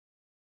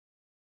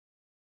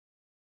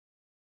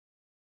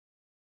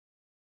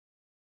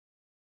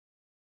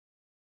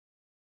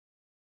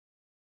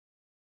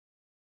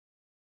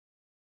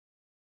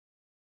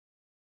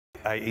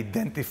I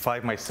identify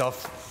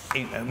myself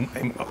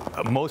in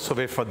most of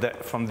it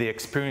from the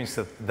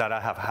experiences that I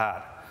have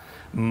had.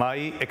 My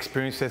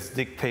experiences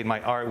dictate my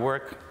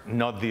artwork,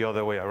 not the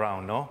other way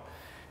around, no?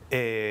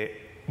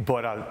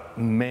 But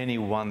many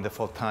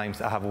wonderful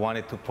times I have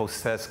wanted to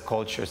possess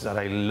cultures that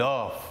I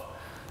love.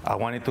 I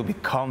wanted to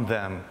become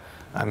them.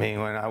 I mean,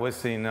 when I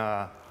was in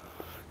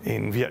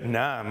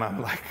Vietnam,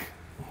 I'm like,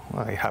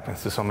 well, it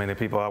happens to so many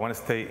people. I want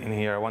to stay in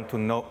here. I want to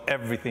know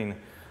everything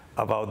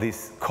about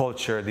this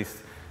culture,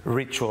 these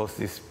rituals,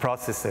 these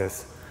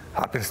processes.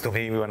 Happens to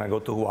me when I go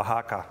to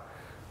Oaxaca.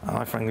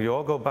 My friend, you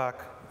all go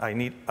back. I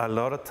need a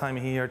lot of time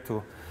here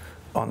to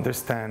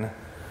understand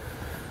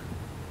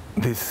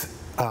these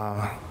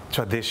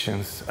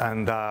traditions.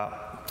 And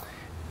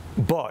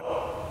but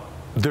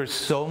there's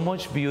so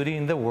much beauty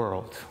in the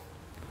world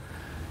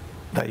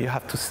that you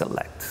have to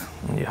select,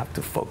 and you have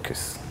to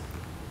focus.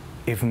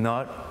 If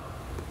not,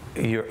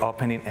 you're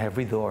opening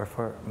every door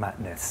for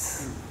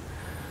madness.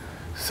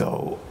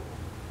 So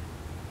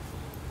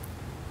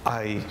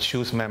I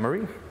choose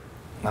memory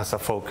as a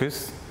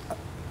focus,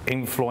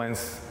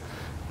 influenced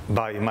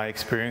by my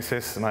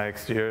experiences, my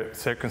exterior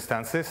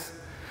circumstances.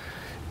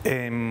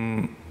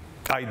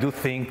 I do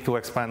think, to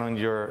expand on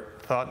your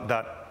thought,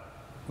 that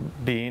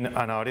being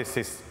an artist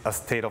is a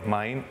state of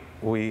mind.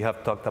 We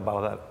have talked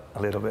about that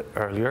a little bit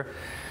earlier.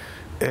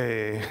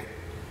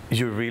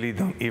 You really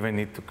don't even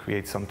need to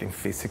create something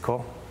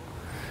physical.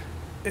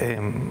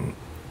 And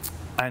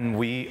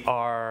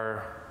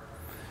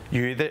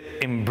you either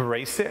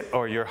embrace it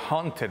or you're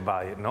haunted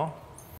by it, no?